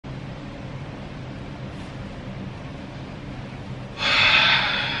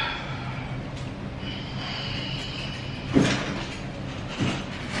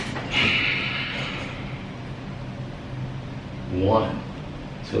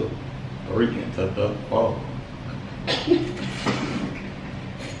2. 3 can touch up. 4.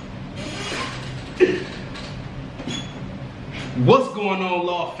 What's going on,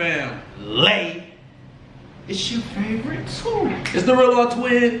 Law Fam? Lay. It's your favorite too. It's the Real Law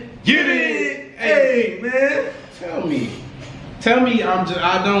Twin. Get it? Hey, man. Tell me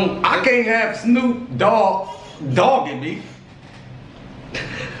I can't have Snoop Dogg dogging me.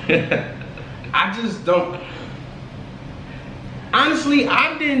 I just don't. Honestly,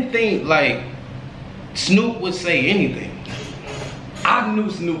 I didn't think like Snoop would say anything. I knew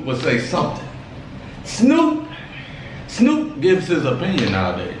Snoop would say something. Snoop gives his opinion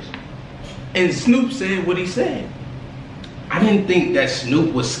nowadays. And Snoop said what he said. I didn't think that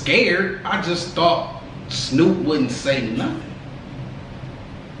Snoop was scared. I just thought Snoop wouldn't say nothing.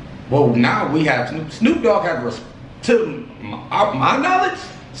 Well, now we have Snoop. Snoop Dogg has, to my knowledge,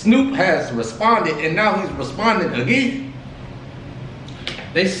 Snoop has responded, and now he's responding again.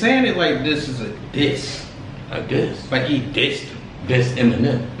 They saying it like this is a diss. A diss? Like he dissed him. Diss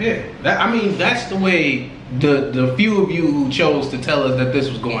Eminem. Yeah, I mean, that's the way the few of you who chose to tell us that this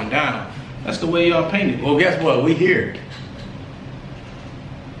was going down, that's the way y'all painted it. Well, guess what? We here.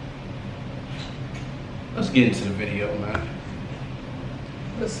 Let's get into the video, man.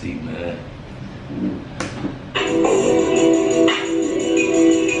 Let's see, man.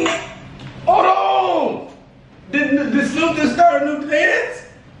 Hold on! Did Snoop just start a new dance?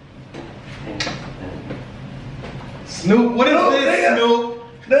 Snoop, what is this, Snoop?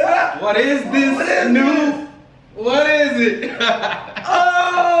 What is this, Snoop? What is it?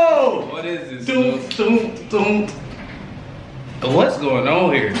 Oh! What is this, Snoop? Doom. What's going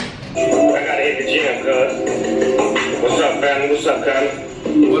on here? I gotta hit the gym, cuz. What's up, family? What's up, cuz?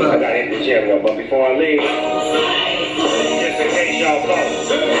 What up? I gotta hit the gym, though, but before I leave, just in case y'all talk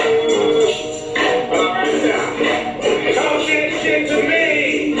shit to me.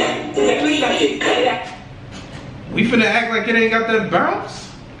 We finna act like it ain't got that bounce?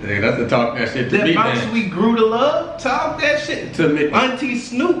 Hey, that's the talk that shit to That me, bounce man. we grew to love? Talk that shit. To me. Aunty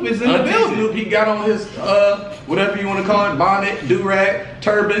Snoop is in the Aunty building. Snoop, he got on his, whatever you want to call it, bonnet, do-rag,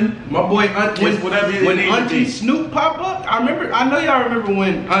 turban. My boy, whatever it when needs to Aunty be. Snoop pop up, I know y'all remember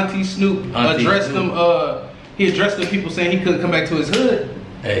when Aunty Snoop addressed Snoop. them, he addressed the people saying he couldn't come back to his hood.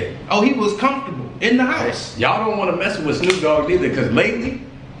 Hey. Oh, he was comfortable in the house. Y'all don't want to mess with Snoop Dogg either, because lately,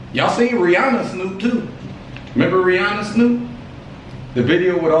 y'all seen Rihanna Snoop too. Remember Rihanna Snoop? The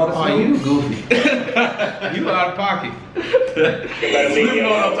video with all the Oh, Snoop? you goofy. You out of pocket. Snoop know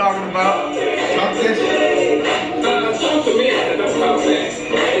what I'm talking about. Talk that shit. Talk to me after the process.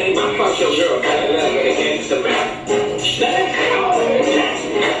 I fuck your girl, against the map.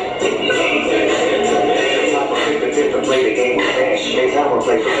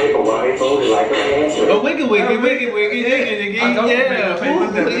 Oh, wiggy, yeah.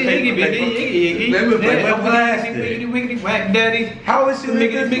 Wiggity, whack, daddy. How is she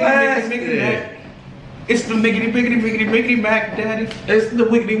making this plastic? It's the miggity, mac, daddy. It's the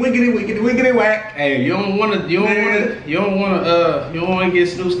wiggity whack. Hey, you don't wanna get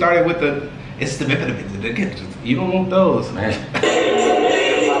Snoop started with the. It's the you don't want those, Man.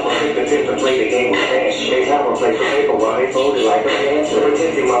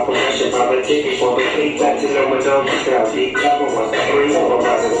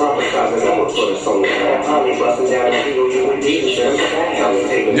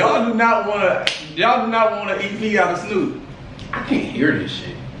 Y'all do not want an EP out of Snoop. I can't hear this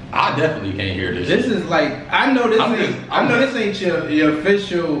shit. I definitely can't hear this. This is like I know this ain't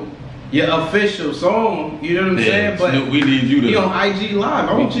your official song. You know what I'm saying? But Snoop, we need you to. He on IG Live.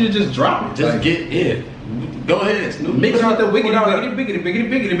 I want you to just drop it. Just like, get it. Go ahead, Snoop. mix Put out the put out wiggity.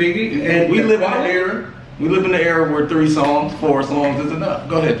 And we live in an era. We live in an era where 3 songs, 4 songs is enough.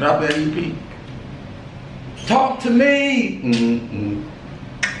 Go ahead, drop that EP. Talk to me. Mm-hmm.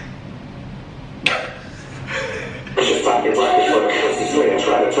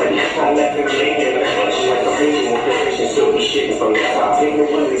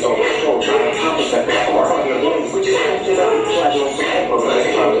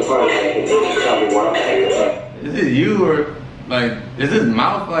 Is it you or like is his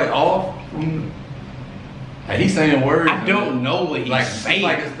mouth like off from like he's saying words? I don't know what he's saying.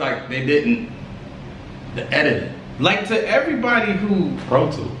 Like it's like they didn't edit it. Like to everybody who Pro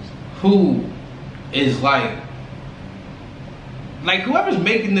Tools. who is like whoever's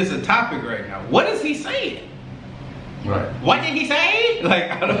making this a topic right now, what is he saying? Right. What did he say? Like,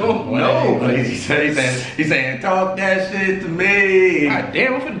 I don't know. What did he say? He's saying, talk that shit to me. God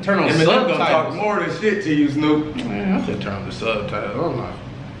damn, I'm finna turn on Eminem gonna talk subtitles. more than shit to you, Snoop. Man, I'm finna turn on the subtitles. Oh my.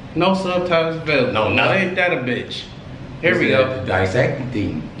 No subtitles available. No, nothing. Ain't that a bitch? Here we go. The dissecting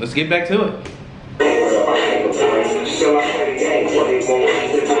theme. Let's get back to it. Still I play the game, what they want me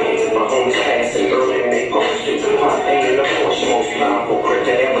to do. My homies passing early and they posted. I ain't enough for some most powerful crypt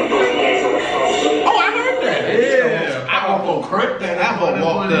that ever do it games on the phone. Oh, I heard that. Yeah. Powerful crypt that Apple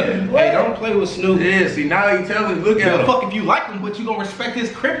walked up. Hey, don't play with Snoop. Yeah, see now he telling me, look Give at a him. fuck if you like him, but you gonna respect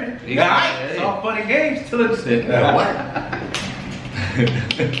his cripping. Yeah. Alright, it's all fun and games till it's What? And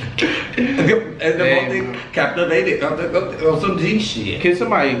the whole thing captivated on some G shit. Can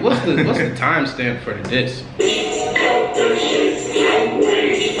somebody, what's the timestamp for the disc?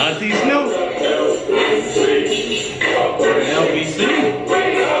 Aunty Snoop.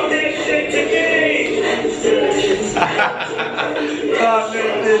 LBC. Oh,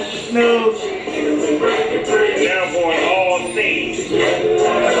 man, Snoop. Now going all things.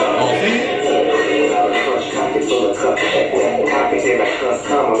 All things? Copies in my trust,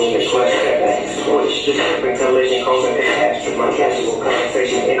 come on in the clutch setback. Switch, just bring collision, causing catastrophe. My casual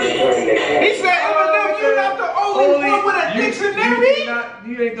conversation in return to He said, Eminem, you're not the only one with a dictionary.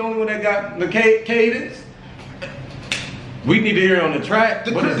 You ain't the only one that got the cadence. We need to hear it on the track.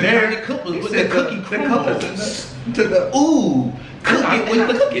 The but it's cookie, there. the cookie crumbles. To the Ooh, cook it with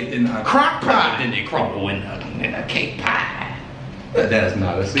the cookie in the crock pie. Then they crumble in a cake pie. But that's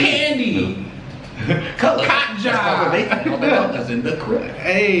not a secret. Candy. Color. Cotton job. That's in the crib.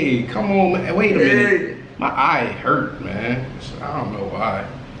 Hey, come on, man. Wait a minute. Hey. My eye hurt, man. I don't know why.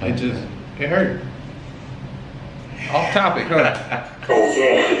 It hurt. Off topic, huh? Cold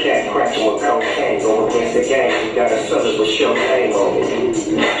gas, the cat cracking with cocaine. Going against the game, you gotta sell it with champagne on it.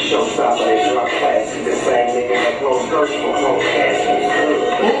 Showstopper, they drop classic. The same nigga that closed curtains for closed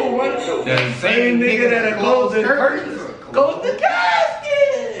caskets. Oh, what? The same nigga that closed the curtains goes the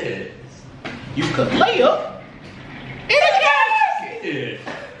caskets. You could lay up in a casket.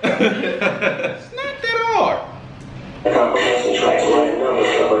 It's not that hard. Comprehension tracks, running numbers,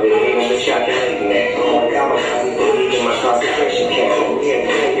 but it ain't in the calculating that. Only I'm a believe in my concentration camp.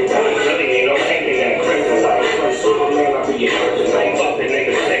 Yeah, you got it. Really ain't no taking that kryptonite. Like Superman, I be your kryptonite. Fuck the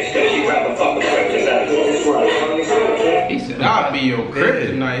nigga sex, cause you rather fuck a kryptonite. That's right. He said, I'll be your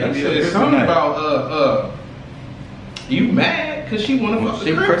kryptonite. He said something about, you mad cause she wanna fuck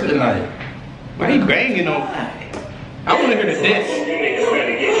the kryptonite. Why he banging on? I wanna hear the diss. You niggas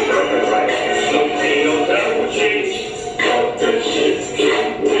better get started right. Snoop ain't no double change. Fuck that shit.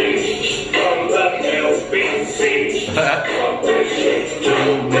 Comes up LBC. Fuck that shit to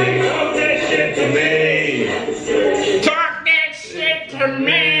me. Talk that shit to me. Talk that shit to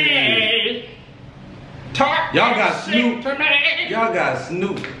me. Talk Y'all got that Snoop. shit to me. Y'all got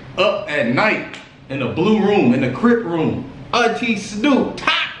Snoop up at night in the blue room, in the crib room. Aunty Snoop.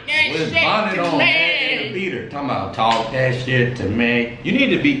 Talk that With his shit bonnet to on me. and the beater. Talking about talk that shit to me. You need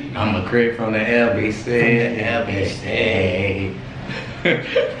to be. I'm a crib from the LBC. LBC.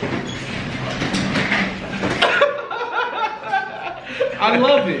 I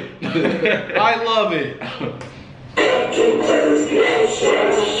love it. I love it.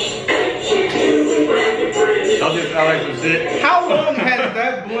 Y'all just sound like some shit. How long has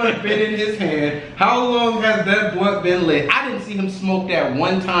that blunt been in his hand? How long has that blunt been lit? I didn't see him smoke that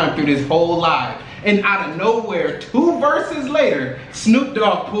one time through this whole live. And out of nowhere, 2 verses later, Snoop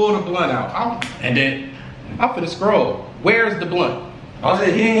Dogg pulled a blunt out. And then, I'm finna scroll. Where's the blunt? I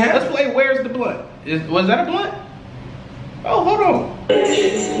said he ain't have Let's it. play Where's the Blunt. Was that a blunt? Oh, hold on.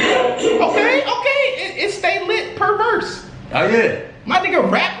 Okay. It stayed lit per verse. Oh yeah. My nigga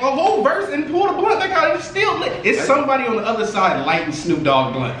rap a whole verse and pulled a blunt. That guy is still lit. It's somebody on the other side lighting Snoop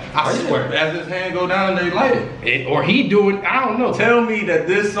Dogg blunt. I swear. As his hand go down, they light it. Or he doing, I don't know. Tell me that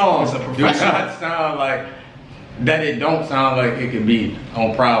this song It's a do professional. not sound like, that it don't sound like it can be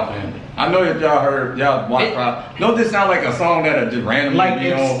on Proud Family. I know if y'all heard, y'all watch Proud. Don't this sound like a song that'll just randomly Like be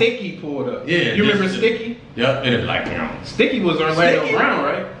if on? Sticky pulled up. Yeah, You remember this- Sticky? Yep, it is like, you know. Sticky was Orlando Sticky? Brown,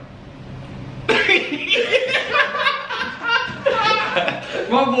 right?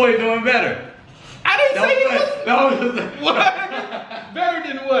 My boy doing better. I didn't say he was. No, What? Better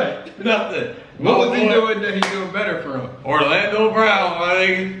than what? nothing. What was he boy, doing that he doing better from? Orlando Brown, my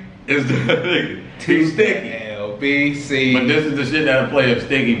nigga, is the nigga. Too sticky. LBC. But this is the shit that'll play if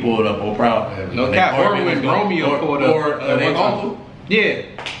Sticky pulled up on Proud Family. No When cap. they- Or when Romeo pulled up. Or one they time. uncle. Yeah.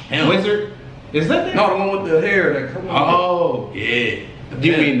 Him. Wizard. Is that that? No, the one with the hair that come on. Oh. Yeah.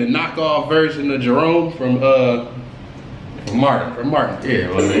 You mean the knockoff version of Jerome from Martin. From Martin? Yeah,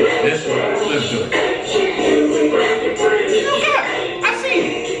 well, this one. Listen to it. Yeah, I see it.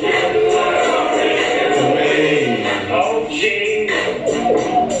 OG,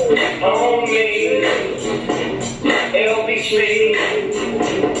 homie, LBC,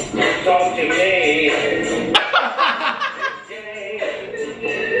 talk to me.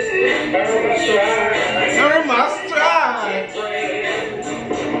 Earn my stride.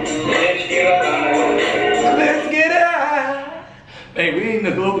 Let's get high. Hey, we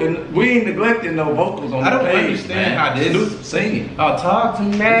ain't neglecting no vocals on I don't the page, understand man. how this Snoop singing. Oh, talk to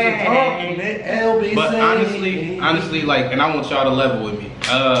me. LB But singing. honestly, like, and I want y'all to level with me.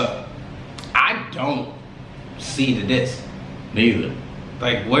 I don't see the diss. Neither.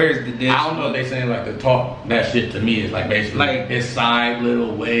 Like, where's the diss? I don't know if they saying like the talk. That shit to me is like basically Like his side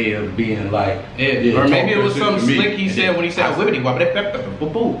little way of being like. Yeah, or maybe it was talk something to me. slick he said when he said whippity wop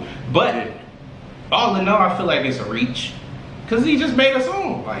boo. But all in all, I feel like it's a reach. Cause he just made a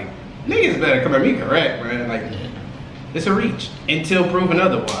song. Like, niggas better come at me correct, man. Like, it's a reach until proven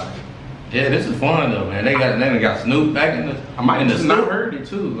otherwise. Yeah, this is fun though, man. They got Snoop back in the. I might in the just not Snoop. heard it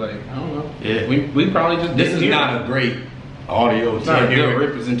too. Like, I don't know. Yeah, We probably just this didn't is hear not it. a great audio. It's not a here. good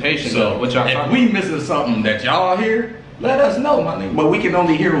representation So of what y'all if talking we about. missing something that y'all hear, let us know, my nigga. But we can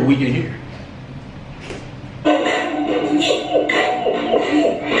only hear what we can hear.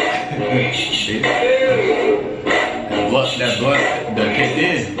 See? That blunt that kicked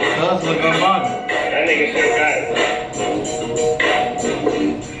in. Cuz look unbothered. That nigga still got it.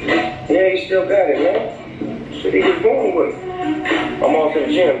 Yeah, he still got it, man. Shit, he was born with it. I'm off to the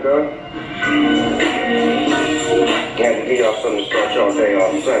gym, girl. Had to give y'all something to start y'all day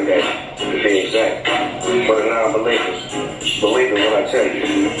on Sunday, to be exact. For the non-believers, believe it when I tell you,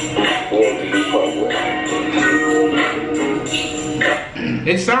 we ain't to be fucked with.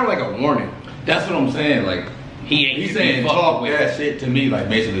 It sounded like a warning. That's what I'm saying. Like he's saying fucked talk with. that shit to me, like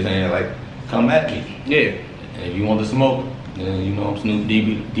basically saying like, come at me. Yeah. And if you want to smoke, then you know I'm Snoop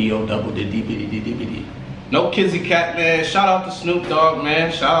D-O double D. No Kizzy Cat, man. Shout out to Snoop Dogg, man.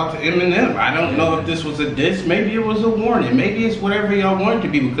 Shout out to Eminem. I don't know if this was a diss. Maybe it was a warning. Maybe it's whatever y'all want it to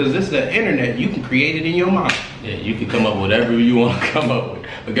be because this is the internet. You can create it in your mind. Yeah, you can come up with whatever you want to come up with.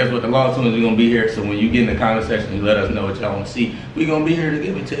 But guess what? The long tunes are gonna be here. So when you get in the comment section, you let us know what y'all want to see. We gonna be here to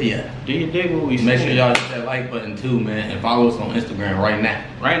give it to you. Do you dig what we Make sure saying? y'all hit that like button too, man, and follow us on Instagram right now.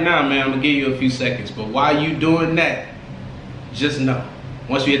 Right now, man, I'm gonna give you a few seconds. But while you doing that, just know.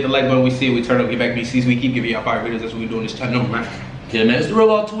 Once you hit the like button, we see it, we turn up, get back BCs. We keep giving y'all fire videos. That's what we doing this time. No, man. Yeah, man, it's the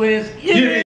Real All Twins. Yeah.